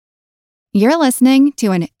You're listening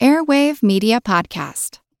to an Airwave Media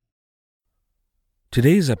Podcast.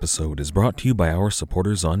 Today's episode is brought to you by our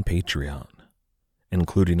supporters on Patreon,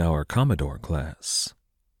 including our Commodore class.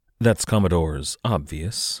 That's Commodores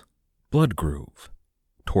Obvious, Bloodgroove,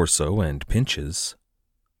 Torso and Pinches,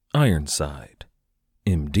 Ironside,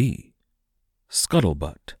 MD,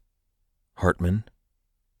 Scuttlebutt, Hartman,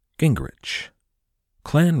 Gingrich,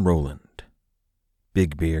 Clan Roland,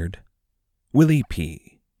 Big Beard, Willie P.,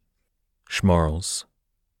 Schmarls,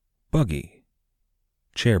 Buggy,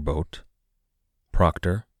 Chairboat,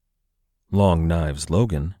 Proctor, Long Knives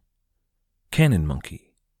Logan, Cannon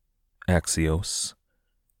Monkey, Axios,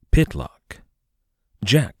 Pitlock,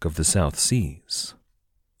 Jack of the South Seas,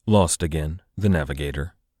 Lost Again, the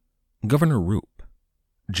Navigator, Governor Roop,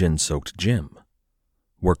 Gin-Soaked Jim,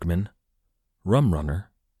 Workman, Rum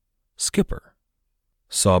Runner, Skipper,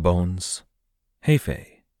 Sawbones,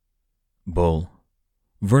 Hefe, Bull,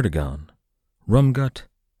 Vertigon, Rumgut,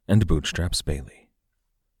 and Bootstraps Bailey.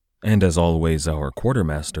 And as always, our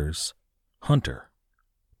quartermasters, Hunter,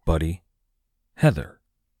 Buddy, Heather,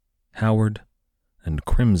 Howard, and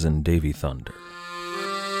Crimson Davy Thunder.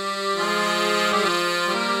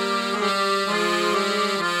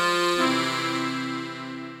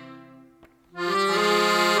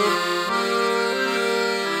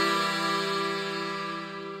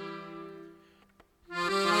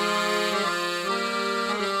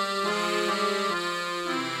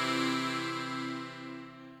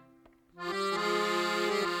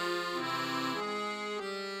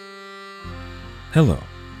 Hello.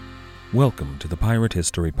 Welcome to the Pirate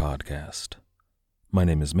History Podcast. My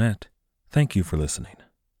name is Matt. Thank you for listening.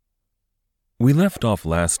 We left off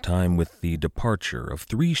last time with the departure of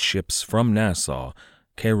 3 ships from Nassau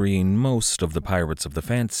carrying most of the pirates of the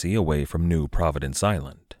Fancy away from New Providence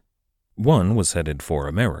Island. One was headed for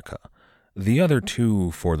America, the other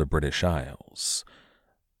 2 for the British Isles.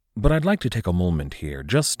 But I'd like to take a moment here,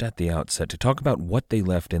 just at the outset, to talk about what they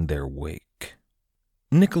left in their wake.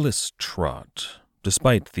 Nicholas Trott,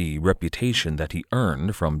 despite the reputation that he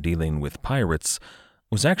earned from dealing with pirates,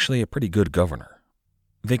 was actually a pretty good governor.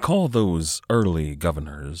 They call those early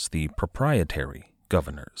governors the proprietary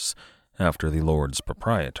governors, after the Lords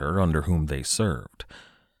Proprietor under whom they served.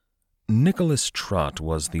 Nicholas Trott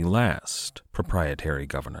was the last proprietary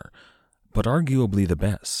governor, but arguably the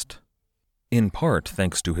best. In part,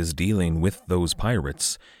 thanks to his dealing with those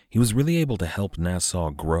pirates, he was really able to help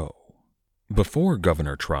Nassau grow. Before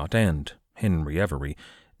Governor Trott and Henry Every,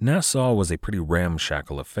 Nassau was a pretty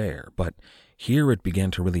ramshackle affair, but here it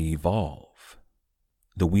began to really evolve.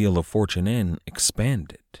 The Wheel of Fortune Inn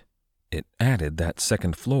expanded. It added that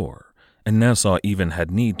second floor, and Nassau even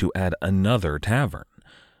had need to add another tavern.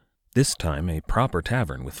 This time a proper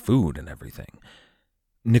tavern with food and everything.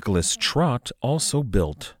 Nicholas Trott also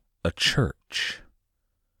built a church.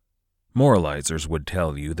 Moralizers would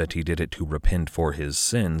tell you that he did it to repent for his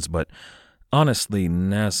sins, but honestly,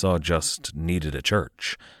 Nassau just needed a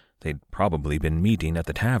church. They'd probably been meeting at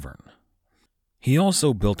the tavern. He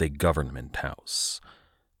also built a government house.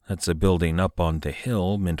 That's a building up on the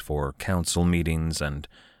hill meant for council meetings and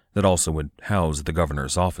that also would house the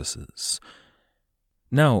governor's offices.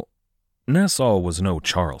 Now, Nassau was no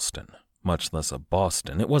Charleston, much less a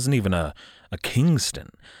Boston. It wasn't even a Kingston,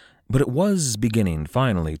 but it was beginning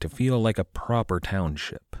finally to feel like a proper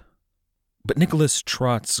township. But Nicholas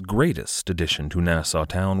Trott's greatest addition to Nassau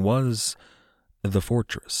town was the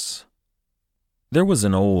fortress. There was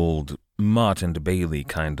an old Mott and Bailey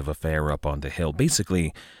kind of affair up on the hill,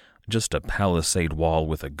 basically just a palisade wall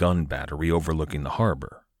with a gun battery overlooking the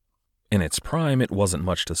harbor. In its prime, it wasn't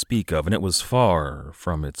much to speak of, and it was far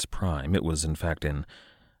from its prime. It was, in fact, in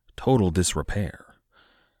total disrepair.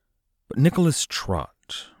 But Nicholas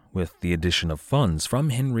Trott, with the addition of funds from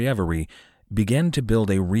Henry Every, began to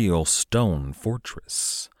build a real stone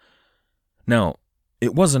fortress. Now,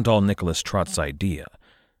 it wasn't all Nicholas Trott's idea.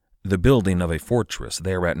 The building of a fortress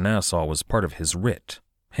there at Nassau was part of his writ,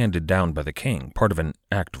 handed down by the king, part of an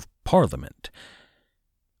act of Parliament.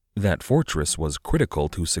 That fortress was critical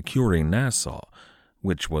to securing Nassau,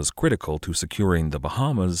 which was critical to securing the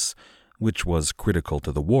Bahamas, which was critical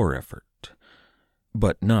to the war effort.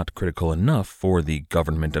 But not critical enough for the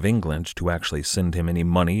government of England to actually send him any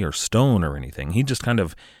money or stone or anything. He just kind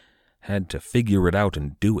of had to figure it out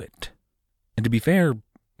and do it. And to be fair,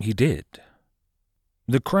 he did.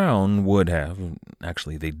 The crown would have,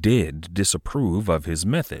 actually they did, disapprove of his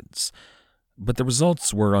methods, but the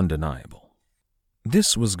results were undeniable.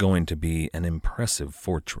 This was going to be an impressive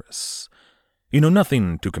fortress.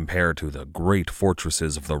 Nothing to compare to the great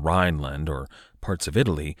fortresses of the Rhineland or parts of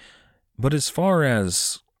Italy, but as far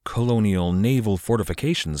as colonial naval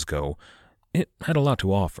fortifications go, it had a lot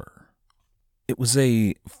to offer. It was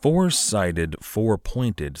a four-sided,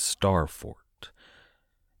 four-pointed star fort.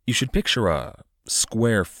 You should picture a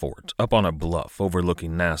square fort up on a bluff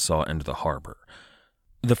overlooking Nassau and the harbor.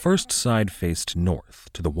 The first side faced north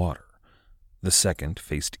to the water. The second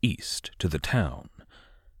faced east to the town.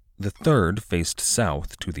 The third faced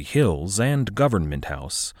south to the hills and Government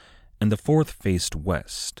House, and the fourth faced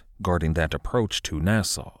west, guarding that approach to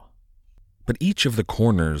Nassau. But each of the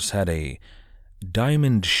corners had a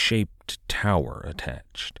diamond-shaped tower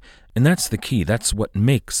attached, and that's the key. That's what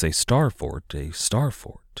makes a star fort.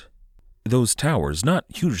 Those towers, not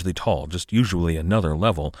hugely tall, just usually another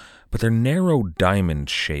level, but their narrow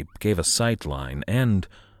diamond shape gave a sight line and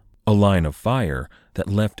a line of fire that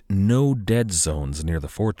left no dead zones near the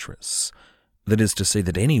fortress. That is to say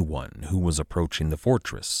that anyone who was approaching the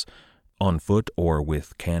fortress, on foot or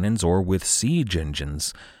with cannons or with siege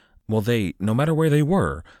engines, well, they, no matter where they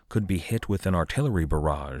were, could be hit with an artillery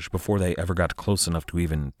barrage before they ever got close enough to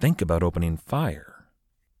even think about opening fire.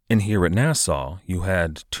 And here at Nassau, you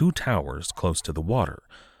had two towers close to the water,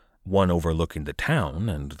 one overlooking the town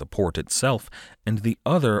and the port itself, and the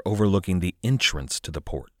other overlooking the entrance to the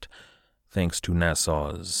port. Thanks to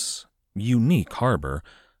Nassau's unique harbor,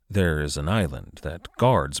 there is an island that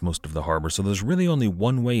guards most of the harbor, so there's really only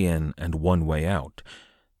one way in and one way out.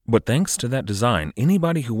 But thanks to that design,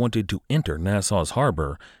 anybody who wanted to enter Nassau's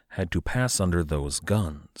harbor had to pass under those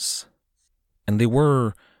guns. And they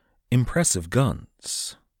were impressive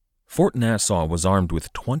guns. Fort Nassau was armed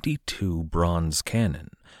with 22 bronze cannon,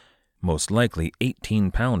 most likely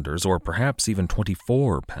 18-pounders or perhaps even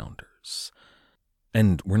 24-pounders.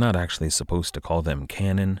 And we're not actually supposed to call them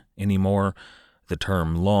cannon anymore. The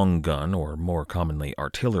term long gun, or more commonly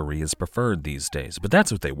artillery, is preferred these days, but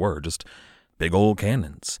that's what they were, just big old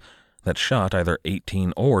cannons that shot either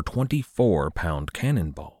 18 or 24-pound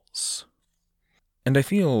cannonballs. And I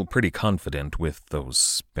feel pretty confident with those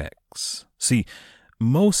specs. See,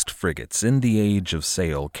 most frigates in the age of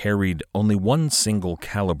sail carried only one single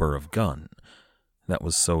caliber of gun. That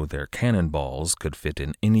was so their cannonballs could fit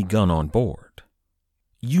in any gun on board.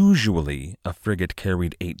 Usually, a frigate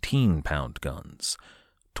carried 18-pound guns.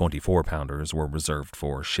 24-pounders were reserved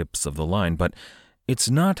for ships of the line, but it's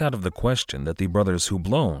not out of the question that the brothers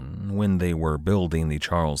Houblon, when they were building the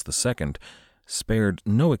Charles II, spared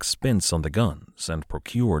no expense on the guns and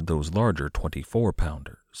procured those larger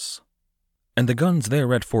 24-pounders. And the guns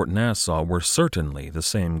there at Fort Nassau were certainly the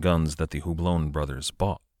same guns that the Houblon brothers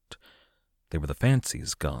bought. They were the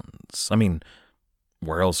fancy's guns. I mean,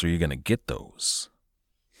 where else are you going to get those?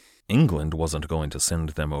 England wasn't going to send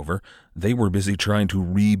them over. They were busy trying to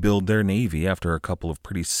rebuild their navy after a couple of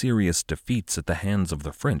pretty serious defeats at the hands of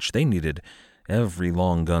the French. They needed every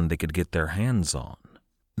long gun they could get their hands on.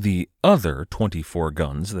 The other 24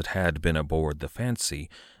 guns that had been aboard the Fancy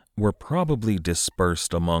were probably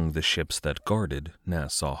dispersed among the ships that guarded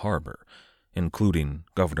Nassau Harbor, including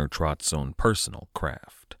Governor Trott's own personal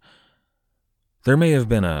craft. There may have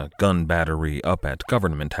been a gun battery up at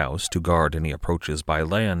Government House to guard any approaches by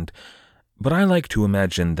land, but I like to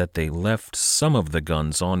imagine that they left some of the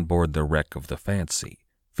guns on board the wreck of the Fancy,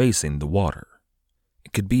 facing the water.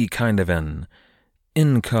 It could be kind of an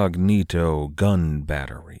incognito gun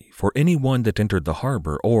battery for anyone that entered the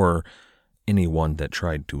harbor or anyone that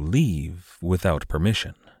tried to leave without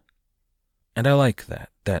permission. And I like that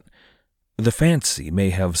the Fancy may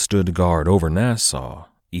have stood guard over Nassau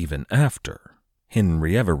even after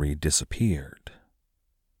Henry Every disappeared.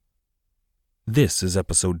 This is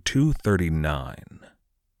episode 239,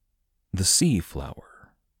 The Seaflower.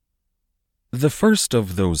 The first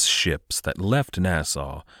of those ships that left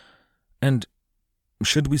Nassau, and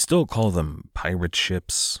should we still call them pirate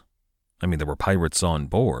ships? I mean, there were pirates on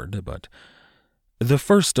board, but the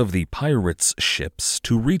first of the pirates' ships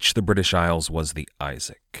to reach the British Isles was the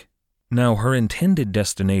Isaac. Now, her intended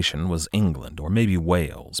destination was England, or maybe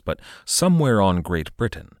Wales, but somewhere on Great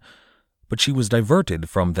Britain. But she was diverted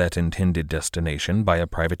from that intended destination by a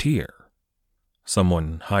privateer,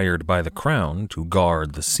 someone hired by the Crown to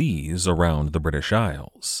guard the seas around the British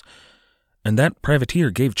Isles. And that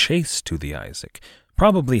privateer gave chase to the Isaac,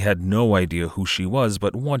 probably had no idea who she was,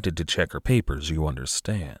 but wanted to check her papers, you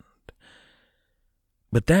understand.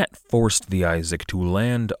 But that forced the Isaac to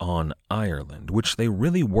land on Ireland, which they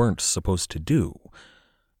really weren't supposed to do.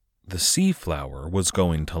 The Seaflower was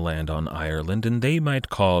going to land on Ireland, and they might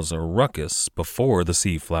cause a ruckus before the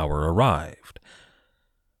Seaflower arrived.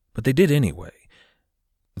 But they did anyway.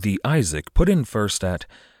 The Isaac put in first at,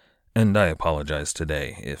 and I apologize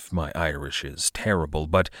today if my Irish is terrible,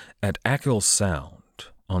 but at Achill Sound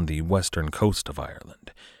on the western coast of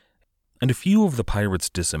Ireland. and a few of the pirates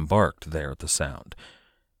disembarked there at the Sound,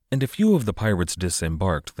 and it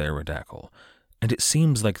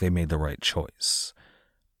seems like they made the right choice.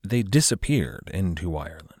 They disappeared into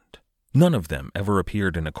Ireland. None of them ever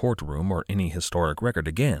appeared in a courtroom or any historic record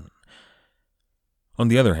again. On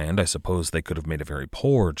the other hand, I suppose they could have made a very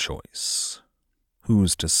poor choice.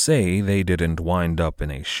 Who's to say they didn't wind up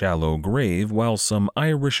in a shallow grave while some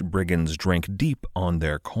Irish brigands drank deep on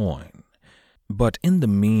their coin? But in the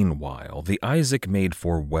meanwhile, the Isaac made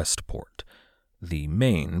for Westport, the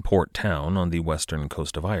main port town on the western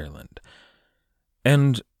coast of Ireland.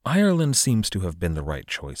 And Ireland seems to have been the right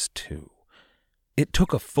choice, too. It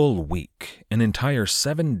took a full week, an entire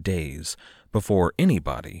 7 days, before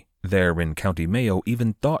anybody there in County Mayo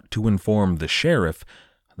even thought to inform the sheriff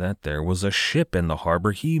that there was a ship in the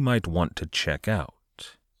harbor he might want to check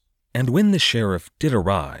out. And when the sheriff did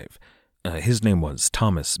arrive, his name was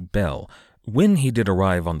Thomas Bell, when he did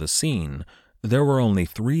arrive on the scene, there were only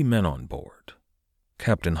 3 men on board,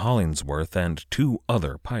 Captain Hollingsworth and 2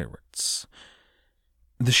 other pirates.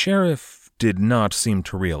 The sheriff did not seem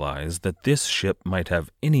to realize that this ship might have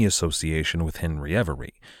any association with Henry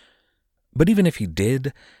Every, but even if he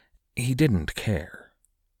did, he didn't care.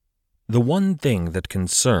 The one thing that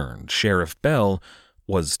concerned Sheriff Bell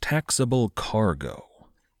was taxable cargo.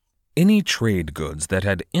 Any trade goods that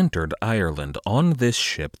had entered Ireland on this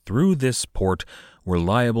ship through this port were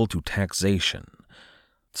liable to taxation.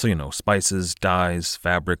 So, spices, dyes,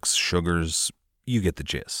 fabrics, sugars, you get the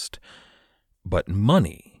gist. But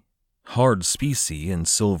money, hard specie in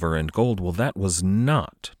silver and gold, well, that was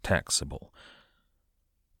not taxable.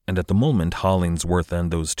 And at the moment, Hollingsworth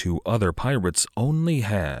and those 2 other pirates only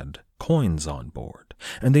had coins on board,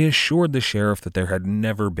 and they assured the sheriff that there had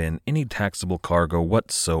never been any taxable cargo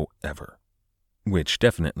whatsoever, which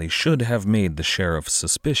definitely should have made the sheriff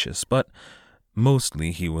suspicious, but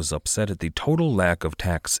mostly he was upset at the total lack of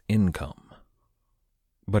tax income.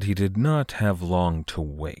 But he did not have long to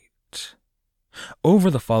wait. Over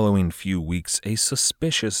the following few weeks, a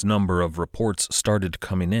suspicious number of reports started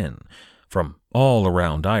coming in, from all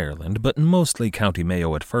around Ireland, but mostly County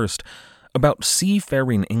Mayo at first, about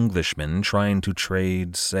seafaring Englishmen trying to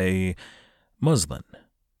trade, say, muslin.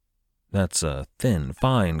 That's a thin,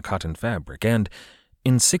 fine cotton fabric, and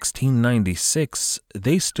in 1696,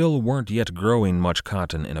 they still weren't yet growing much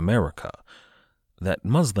cotton in America. That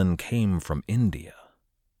muslin came from India.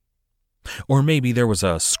 Or maybe there was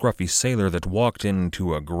a scruffy sailor that walked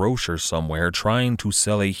into a grocer somewhere trying to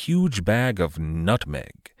sell a huge bag of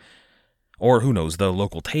nutmeg. Or, who knows, the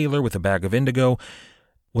local tailor with a bag of indigo.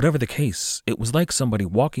 Whatever the case, it was like somebody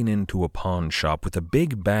walking into a pawn shop with a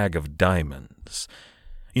big bag of diamonds.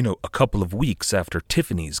 A couple of weeks after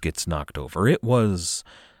Tiffany's gets knocked over. It was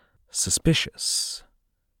suspicious.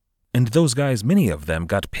 And those guys, many of them,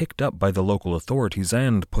 got picked up by the local authorities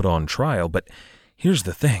and put on trial. But here's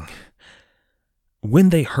the thing. When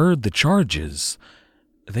they heard the charges,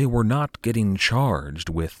 they were not getting charged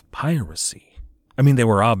with piracy. I mean, they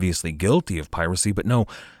were obviously guilty of piracy, but no,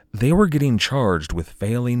 they were getting charged with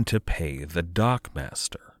failing to pay the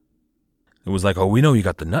dockmaster. It was like, we know you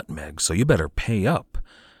got the nutmeg, so you better pay up.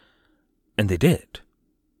 And they did.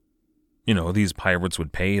 These pirates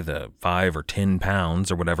would pay the 5 or 10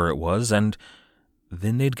 pounds or whatever it was, and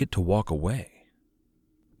then they'd get to walk away.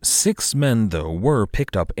 6 men, though, were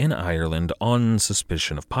picked up in Ireland on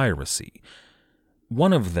suspicion of piracy.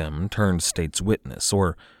 One of them turned state's witness,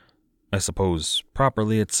 or I suppose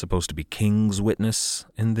properly it's supposed to be king's witness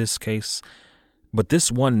in this case. But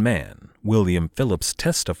this one man, William Phillips,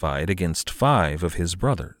 testified against 5 of his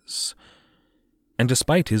brothers. And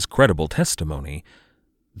despite his credible testimony,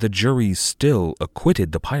 the jury still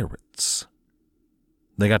acquitted the pirates.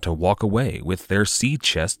 They got to walk away with their sea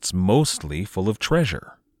chests mostly full of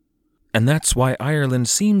treasure. And that's why Ireland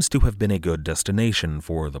seems to have been a good destination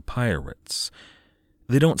for the pirates.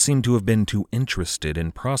 They don't seem to have been too interested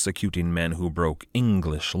in prosecuting men who broke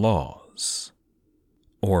English laws,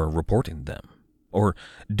 or reporting them, or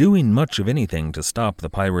doing much of anything to stop the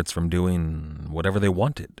pirates from doing whatever they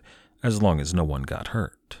wanted, as long as no one got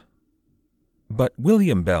hurt. But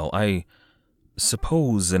William Bell, I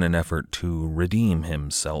suppose in an effort to redeem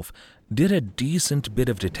himself, did a decent bit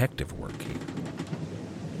of detective work here.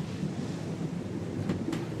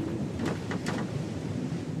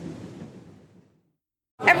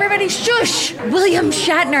 Everybody shush! William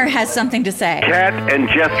Shatner has something to say. Cat and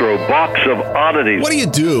Jethro, box of oddities. What do you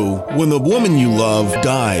do when the woman you love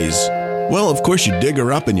dies? Well, of course you dig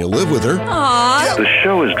her up and you live with her. Aww. The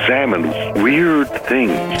show examines weird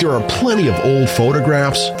things. There are plenty of old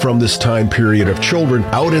photographs from this time period of children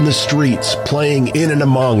out in the streets playing in and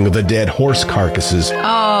among the dead horse carcasses.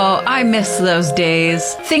 Oh, I miss those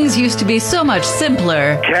days. Things used to be so much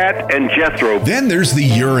simpler. Cat and Jethro. Then there's the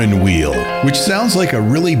urine wheel, which sounds like a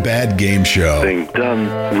really bad game show. Thing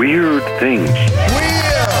done weird things.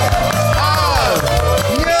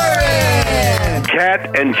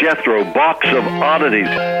 Cat and Jethro, Box of Oddities.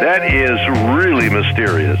 That is really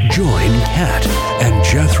mysterious. Join Cat and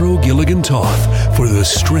Jethro Gilligan Toth for the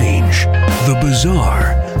strange, the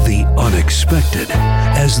bizarre, the unexpected,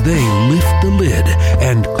 as they lift the lid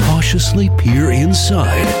and cautiously peer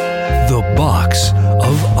inside the Box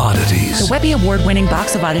of Oddities. The Webby Award-winning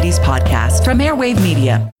Box of Oddities podcast from Airwave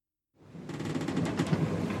Media.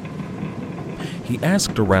 He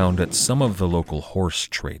asked around at some of the local horse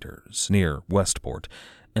traders near Westport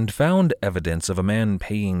and found evidence of a man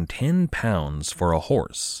paying £10 for a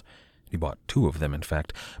horse. He bought 2 of them, in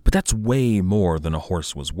fact, but that's way more than a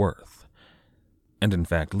horse was worth. And in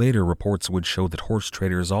fact, later reports would show that horse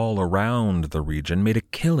traders all around the region made a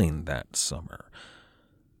killing that summer.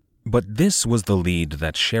 But this was the lead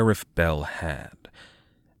that Sheriff Bell had.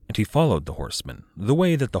 And he followed the horsemen, the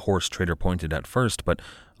way that the horse trader pointed at first, but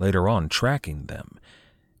later on tracking them.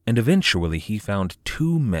 And eventually he found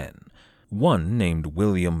 2 men, one named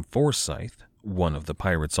William Forsyth, one of the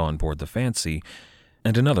pirates on board the Fancy,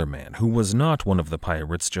 and another man who was not one of the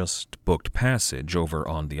pirates, just booked passage over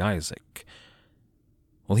on the Isaac.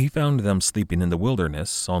 Well, he found them sleeping in the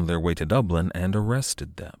wilderness on their way to Dublin and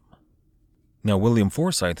arrested them. Now, William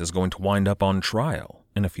Forsyth is going to wind up on trial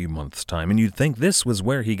in a few months' time, and you'd think this was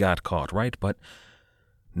where he got caught, right? But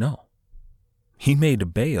no. He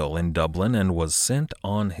made bail in Dublin and was sent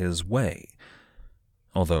on his way.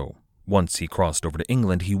 Although, once he crossed over to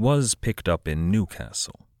England, he was picked up in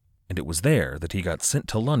Newcastle, and it was there that he got sent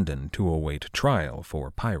to London to await trial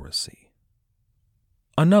for piracy.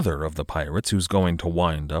 Another of the pirates who's going to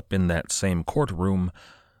wind up in that same courtroom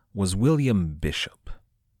was William Bishop.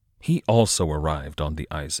 He also arrived on the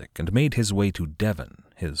Isaac and made his way to Devon,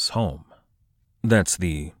 his home. That's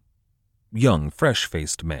the young,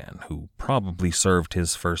 fresh-faced man who probably served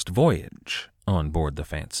his first voyage on board the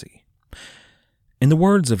Fancy. In the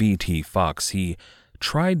words of E.T. Fox, he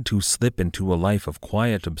tried to slip into a life of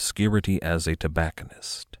quiet obscurity as a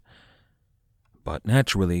tobacconist. But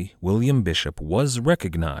naturally, William Bishop was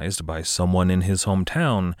recognized by someone in his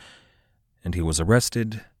hometown, and he was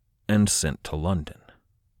arrested and sent to London.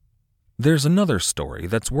 There's another story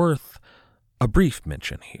that's worth a brief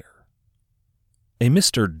mention here. A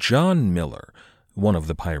Mr. John Miller, one of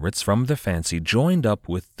the pirates from the Fancy, joined up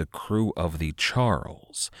with the crew of the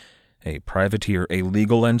Charles, a privateer, a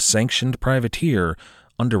legal and sanctioned privateer,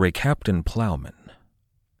 under a Captain Plowman.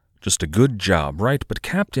 Just a good job, right? But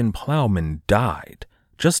Captain Plowman died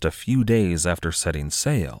just a few days after setting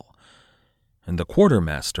sail, and the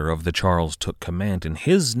quartermaster of the Charles took command, and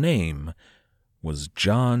his name was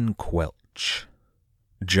John Quelch.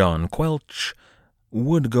 John Quelch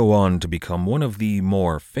would go on to become one of the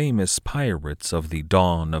more famous pirates of the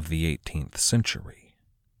dawn of the 18th century.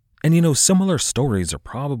 And similar stories are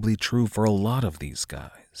probably true for a lot of these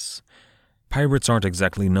guys. Pirates aren't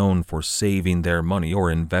exactly known for saving their money or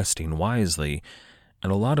investing wisely,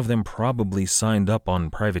 and a lot of them probably signed up on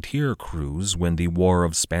privateer crews when the War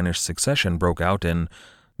of Spanish Succession broke out in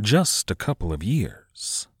just a couple of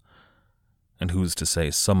years. And who's to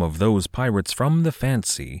say some of those pirates from the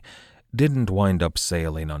Fancy didn't wind up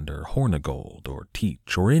sailing under Hornigold or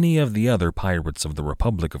Teach or any of the other pirates of the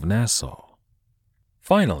Republic of Nassau?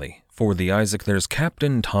 Finally, for the Isaac, there's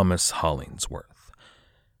Captain Thomas Hollingsworth.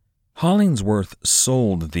 Hollingsworth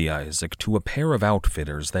sold the Isaac to a pair of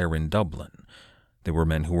outfitters there in Dublin. They were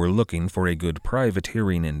men who were looking for a good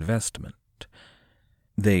privateering investment.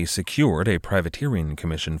 They secured a privateering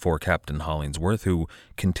commission for Captain Hollingsworth, who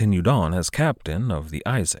continued on as captain of the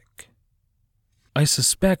Isaac. I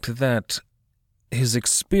suspect that his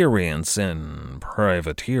experience in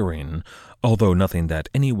privateering, although nothing that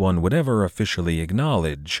anyone would ever officially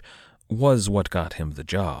acknowledge, was what got him the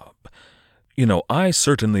job. I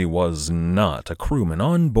certainly was not a crewman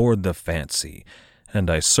on board the Fancy,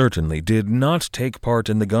 and I certainly did not take part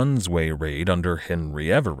in the Gunsway raid under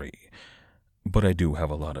Henry Every. But I do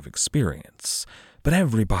have a lot of experience. But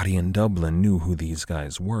everybody in Dublin knew who these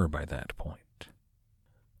guys were by that point.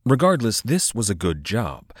 Regardless, this was a good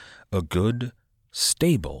job. A good,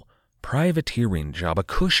 stable, privateering job. A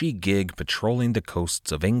cushy gig patrolling the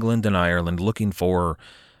coasts of England and Ireland looking for,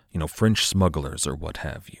 French smugglers or what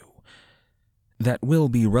have you. That will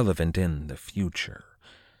be relevant in the future.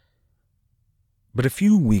 But a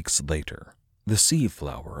few weeks later, the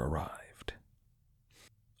Seaflower arrived.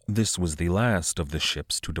 This was the last of the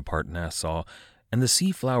ships to depart Nassau, and the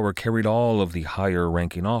Seaflower carried all of the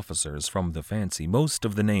higher-ranking officers from the Fancy, most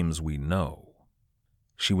of the names we know.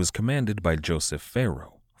 She was commanded by Joseph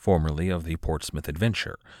Farrow, formerly of the Portsmouth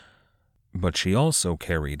Adventure, but she also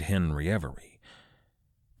carried Henry Every.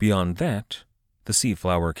 Beyond that, the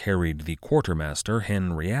Seaflower carried the quartermaster,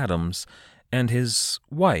 Henry Adams, and his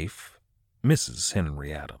wife, Mrs.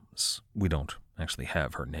 Henry Adams. We don't actually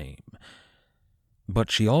have her name. But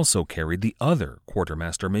she also carried the other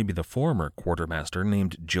quartermaster, maybe the former quartermaster,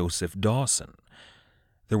 named Joseph Dawson.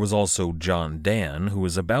 There was also John Dan, who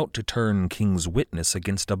was about to turn King's witness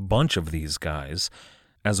against a bunch of these guys,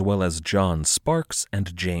 as well as John Sparks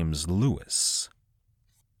and James Lewis.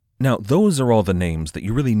 Now, those are all the names that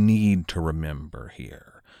you really need to remember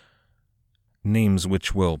here. Names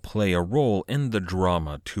which will play a role in the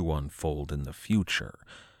drama to unfold in the future.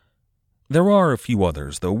 There are a few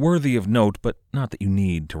others, though, worthy of note, but not that you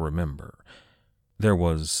need to remember. There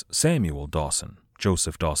was Samuel Dawson,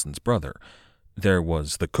 Joseph Dawson's brother. There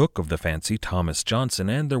was the cook of the Fancy, Thomas Johnson,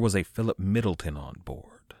 and there was a Philip Middleton on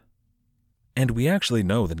board. And we actually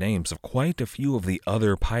know the names of quite a few of the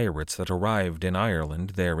other pirates that arrived in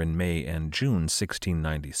Ireland there in May and June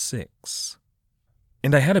 1696.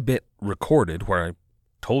 And I had a bit recorded where I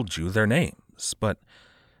told you their names, but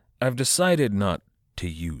I've decided not to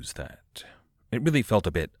use that. It really felt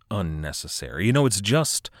a bit unnecessary. You know, it's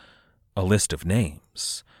just a list of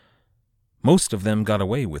names. Most of them got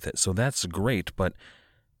away with it, so that's great, but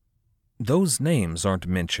those names aren't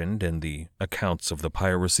mentioned in the accounts of the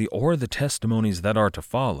piracy or the testimonies that are to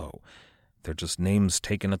follow. They're just names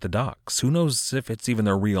taken at the docks. Who knows if it's even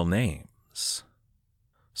their real names?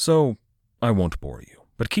 So, I won't bore you,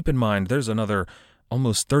 but keep in mind there's another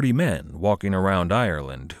almost 30 men walking around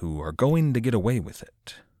Ireland who are going to get away with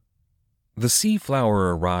it. The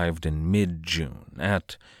Seaflower arrived in mid-June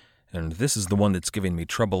at, and this is the one that's giving me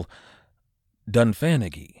trouble,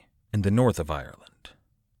 Dunfanaghy in the north of Ireland.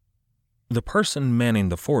 The person manning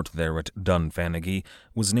the fort there at Dunfanaghy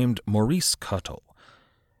was named Maurice Cuttle,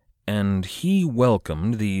 and he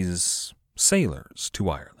welcomed these sailors to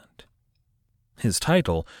Ireland. His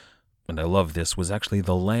title, and I love this, was actually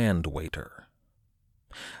the Land Waiter.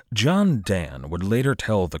 John Dan would later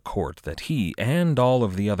tell the court that he and all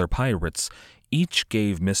of the other pirates each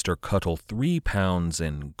gave Mr. Cuttle 3 pounds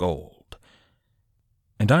in gold.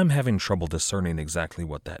 And I'm having trouble discerning exactly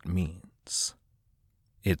what that means.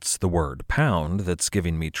 It's the word pound that's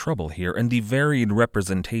giving me trouble here, and the varied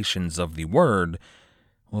representations of the word,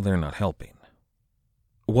 well, they're not helping.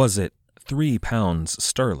 Was it 3 pounds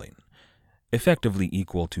sterling, effectively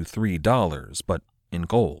equal to $3, but in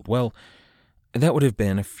gold? Well, that would have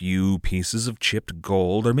been a few pieces of chipped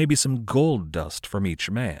gold, or maybe some gold dust from each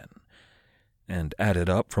man. And added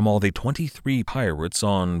up from all the 23 pirates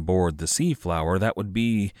on board the Seaflower, that would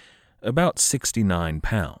be about 69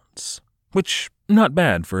 pounds, which not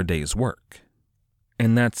bad for a day's work.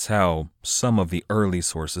 And that's how some of the early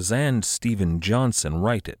sources and Stephen Johnson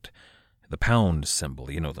write it. The pound symbol,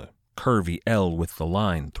 the curvy L with the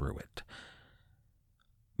line through it.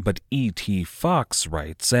 But E.T. Fox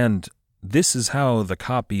writes, and this is how the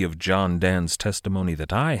copy of John Dan's testimony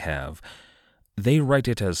that I have, they write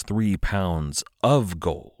it as 3 pounds of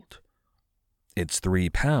gold. It's 3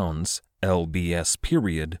 pounds, LBS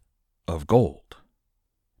period, of gold.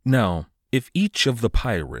 Now, if each of the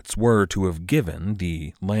pirates were to have given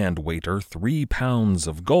the land waiter 3 pounds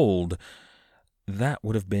of gold, that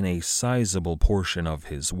would have been a sizable portion of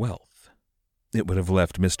his wealth. It would have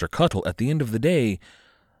left Mr. Cuttle, at the end of the day,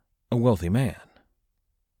 a wealthy man.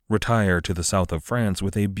 Retire to the south of France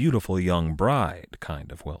with a beautiful young bride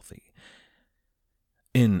kind of wealthy.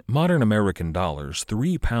 In modern American dollars,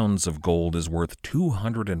 3 pounds of gold is worth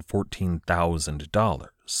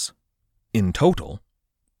 $214,000. In total,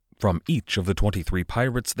 from each of the 23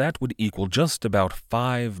 pirates, that would equal just about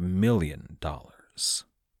 $5 million.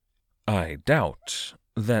 I doubt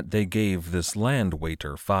that they gave this land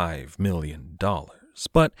waiter $5 million.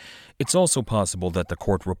 But it's also possible that the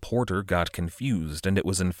court reporter got confused, and it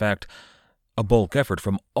was in fact a bulk effort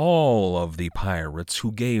from all of the pirates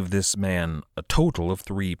who gave this man a total of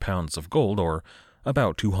 3 pounds of gold, or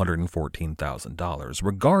about $214,000.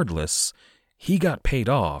 Regardless, he got paid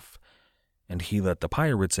off, and he let the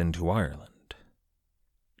pirates into Ireland.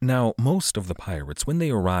 Now, most of the pirates, when they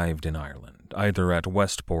arrived in Ireland, either at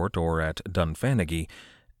Westport or at Dunfanaghy,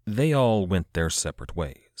 they all went their separate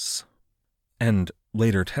ways. And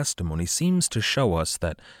later testimony seems to show us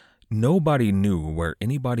that nobody knew where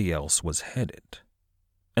anybody else was headed.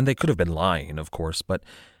 And they could have been lying, of course, but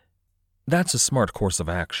That's a smart course of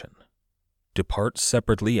action. Depart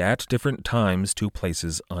separately at different times to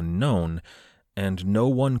places unknown, and no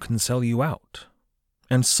one can sell you out.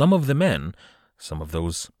 And some of the men, some of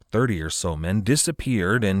those 30 or so men,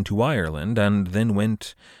 disappeared into Ireland and then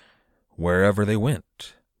went wherever they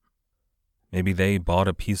went. Maybe they bought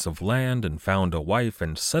a piece of land and found a wife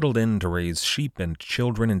and settled in to raise sheep and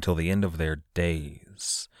children until the end of their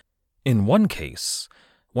days. In one case,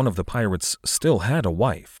 one of the pirates still had a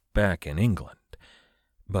wife back in England,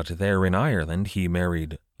 but there in Ireland he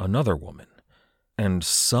married another woman. And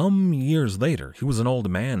some years later, he was an old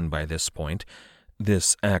man by this point,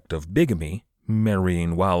 this act of bigamy,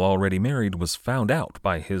 marrying while already married, was found out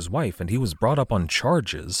by his wife, and he was brought up on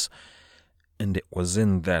charges. And it was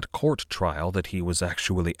in that court trial that he was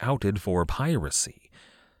actually outed for piracy.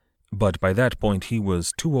 But by that point, he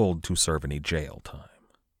was too old to serve any jail time.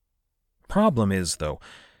 Problem is, though,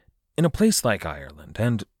 in a place like Ireland,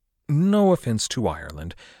 and no offense to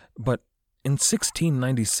Ireland, but in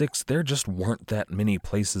 1696 there just weren't that many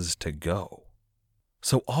places to go.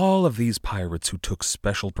 So all of these pirates who took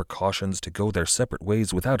special precautions to go their separate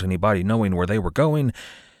ways without anybody knowing where they were going,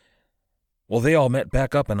 well, they all met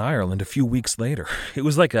back up in Ireland a few weeks later. It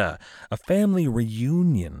was like a family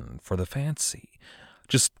reunion for the fancy.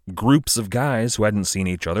 Just groups of guys who hadn't seen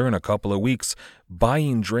each other in a couple of weeks,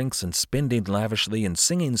 buying drinks and spending lavishly and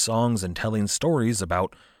singing songs and telling stories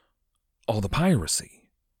about all the piracy.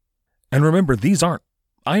 And remember, these aren't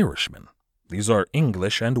Irishmen. These are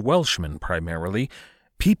English and Welshmen primarily.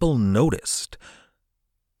 People noticed,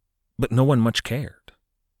 but no one much cared.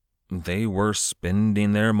 They were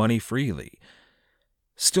spending their money freely.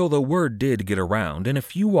 Still, the word did get around, and a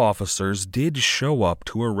few officers did show up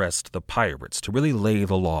to arrest the pirates, to really lay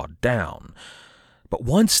the law down. But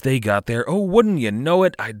once they got there, oh, wouldn't you know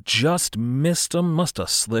it, I just missed 'em, must have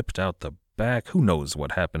slipped out the back, who knows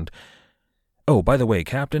what happened. Oh, by the way,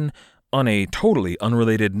 Captain, on a totally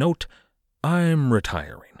unrelated note, I'm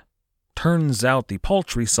retiring. Turns out the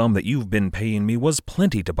paltry sum that you've been paying me was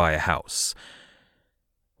plenty to buy a house.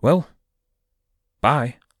 Well,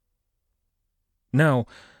 bye. Now,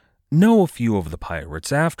 know a few of the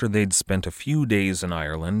pirates, after they'd spent a few days in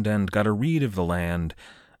Ireland and got a read of the land,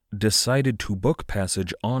 decided to book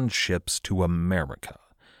passage on ships to America.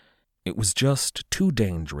 It was just too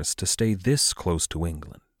dangerous to stay this close to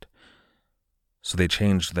England. So they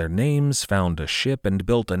changed their names, found a ship, and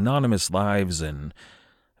built anonymous lives in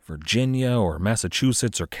Virginia or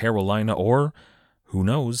Massachusetts or Carolina, or, who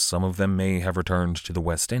knows, some of them may have returned to the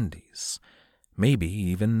West Indies, maybe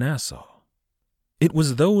even Nassau. It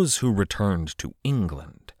was those who returned to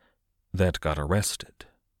England that got arrested.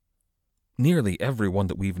 Nearly everyone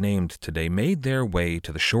that we've named today made their way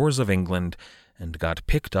to the shores of England and got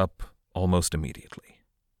picked up almost immediately.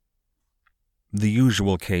 The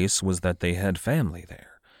usual case was that they had family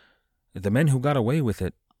there. The men who got away with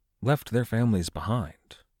it left their families behind.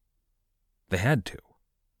 They had to,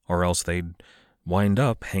 or else they'd wind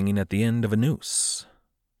up hanging at the end of a noose.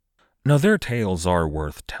 Now, their tales are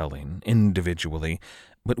worth telling individually,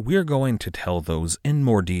 but we're going to tell those in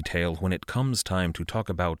more detail when it comes time to talk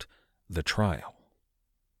about the trial.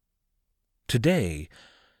 Today,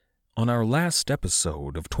 on our last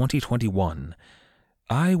episode of 2021,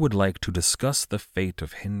 I would like to discuss the fate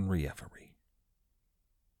of Henry Every.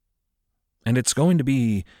 And it's going to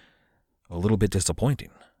be a little bit disappointing,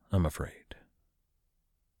 I'm afraid.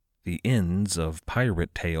 The ends of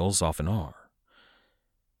pirate tales often are.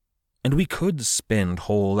 And we could spend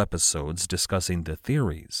whole episodes discussing the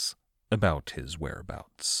theories about his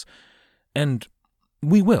whereabouts. And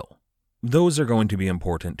we will. Those are going to be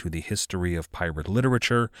important to the history of pirate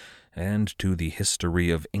literature and to the history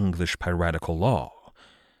of English piratical law.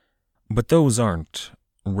 But those aren't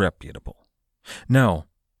reputable. Now,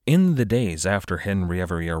 in the days after Henry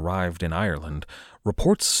Every arrived in Ireland,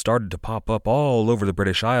 reports started to pop up all over the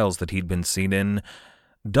British Isles that he'd been seen in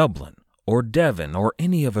Dublin or Devon or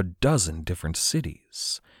any of a dozen different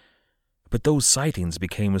cities. But those sightings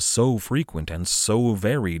became so frequent and so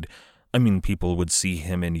varied. I mean, people would see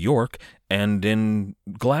him in York and in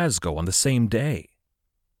Glasgow on the same day.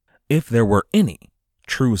 If there were any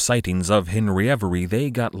true sightings of Henry Every, they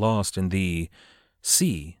got lost in the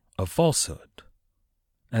sea of falsehood.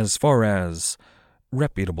 As far as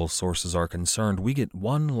reputable sources are concerned, we get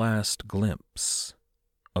one last glimpse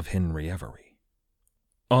of Henry Every.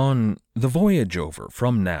 On the voyage over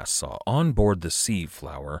from Nassau on board the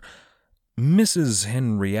Seaflower, Mrs.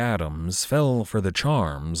 Henry Adams fell for the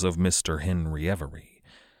charms of Mr. Henry Every.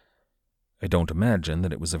 I don't imagine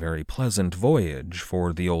that it was a very pleasant voyage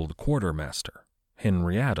for the old quartermaster,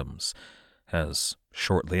 Henry Adams, as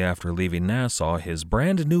shortly after leaving Nassau, his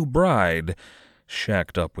brand-new bride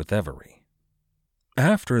shacked up with Every.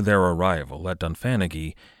 After their arrival at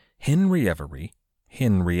Dunfanaghy, Henry Every,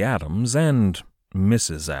 Henry Adams, and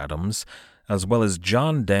Mrs. Adams, as well as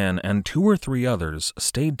John Dan and 2 or 3 others,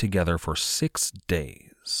 stayed together for 6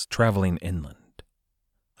 days, traveling inland.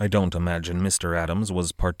 I don't imagine Mr. Adams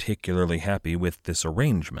was particularly happy with this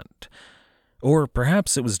arrangement. Or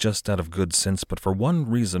perhaps it was just out of good sense, but for one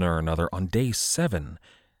reason or another, on day 7,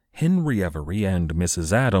 Henry Every and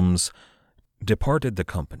Mrs. Adams departed the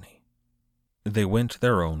company. They went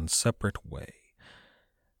their own separate way.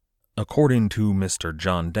 According to Mr.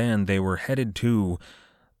 John Dan, they were headed to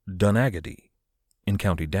Dunagady in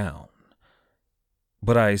County Down.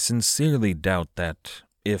 But I sincerely doubt that,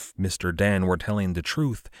 if Mr. Dan were telling the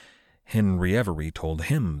truth, Henry Every told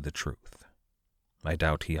him the truth. I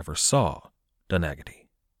doubt he ever saw Dunagady.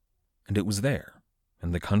 And it was there,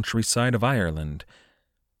 in the countryside of Ireland,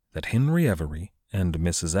 that Henry Every and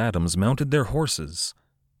Mrs. Adams mounted their horses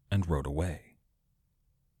and rode away.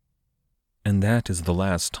 And that is the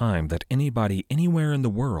last time that anybody anywhere in the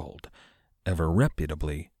world ever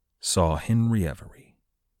reputably saw Henry Every.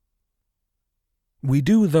 We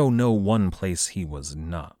do, though, know one place he was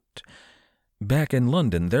not. Back in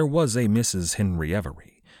London, there was a Mrs. Henry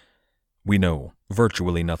Every. We know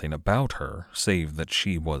virtually nothing about her, save that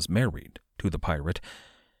she was married to the pirate,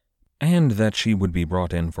 and that she would be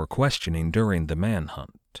brought in for questioning during the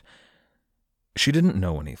manhunt. She didn't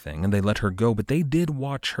know anything, and they let her go, but they did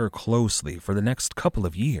watch her closely for the next couple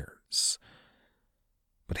of years.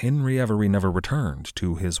 But Henry Every never returned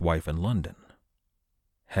to his wife in London.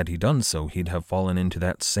 Had he done so, he'd have fallen into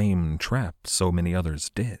that same trap so many others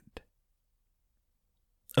did.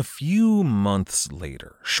 A few months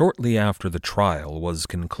later, shortly after the trial was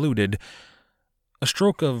concluded, a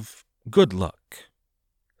stroke of good luck.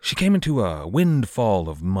 She came into a windfall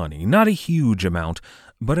of money, not a huge amount,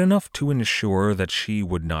 but enough to ensure that she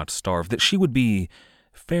would not starve, that she would be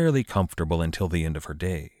fairly comfortable until the end of her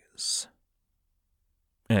days.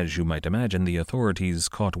 As you might imagine, the authorities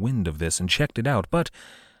caught wind of this and checked it out, but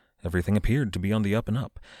everything appeared to be on the up and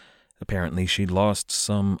up. Apparently she'd lost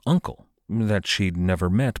some uncle that she'd never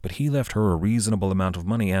met, but he left her a reasonable amount of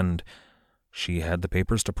money, and she had the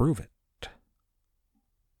papers to prove it.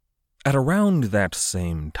 At around that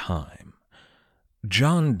same time,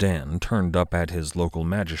 John Dan turned up at his local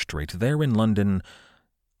magistrate there in London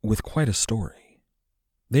with quite a story.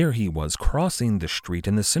 There he was, crossing the street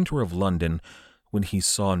in the center of London, when he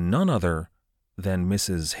saw none other than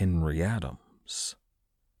Mrs. Henry Adams.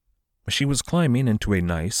 She was climbing into a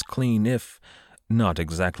nice, clean, if not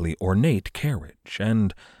exactly ornate carriage,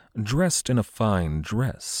 and dressed in a fine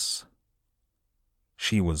dress.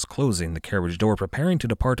 She was closing the carriage door, preparing to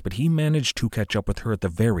depart, but he managed to catch up with her at the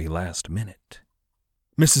very last minute.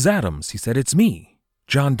 "Mrs. Adams," he said, "it's me,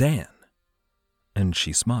 John Dan." And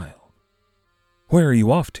she smiled. "Where are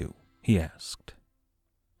you off to?" he asked.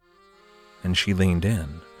 And she leaned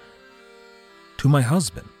in. "To my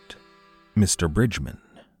husband, Mr. Bridgman."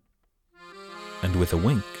 And with a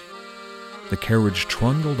wink, the carriage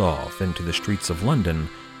trundled off into the streets of London,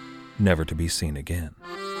 never to be seen again.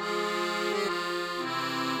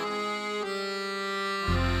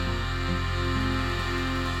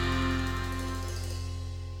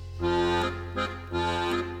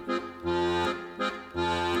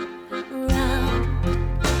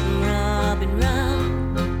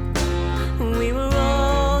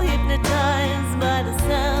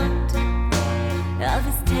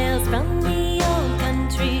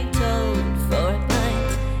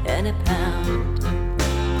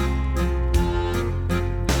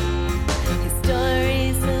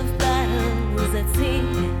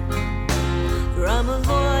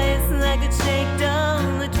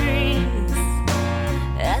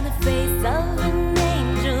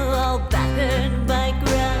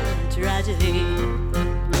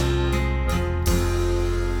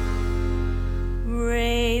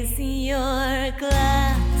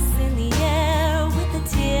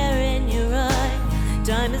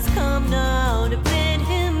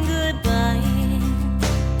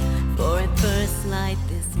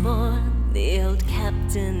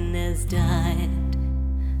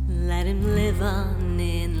 Let him live on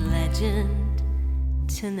in legend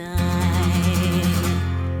tonight.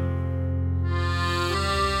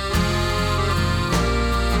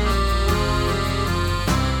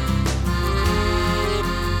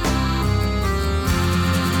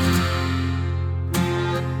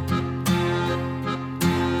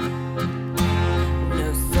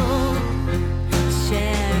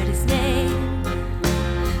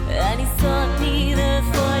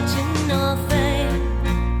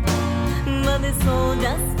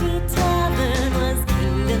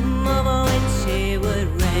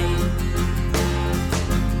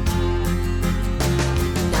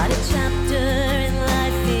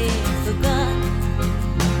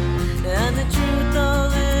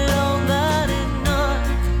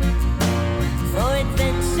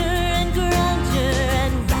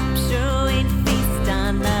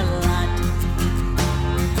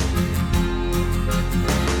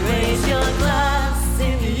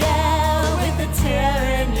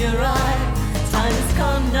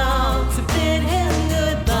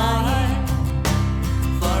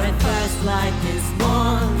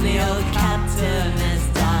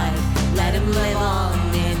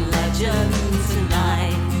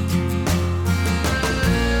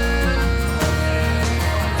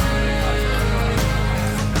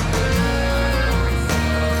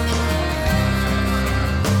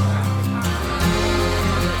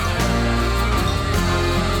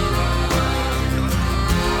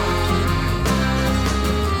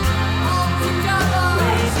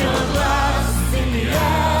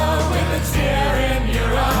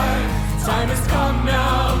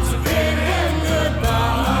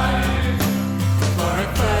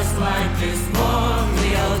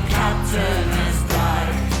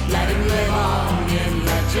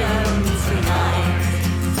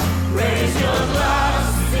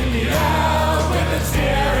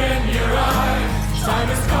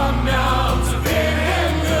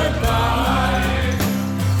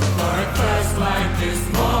 like this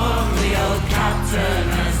morn, the old captain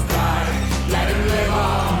has died. Let him live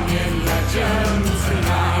on in legend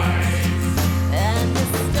tonight. And the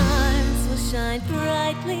stars will shine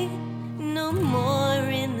brightly, no more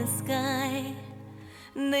in the sky.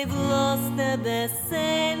 They've lost their best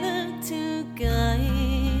sailor to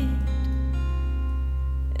guide.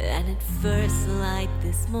 And at first light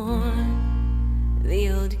this morn, the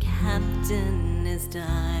old captain has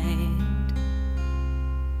died.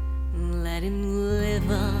 Let him live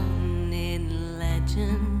on in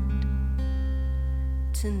legend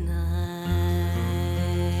tonight.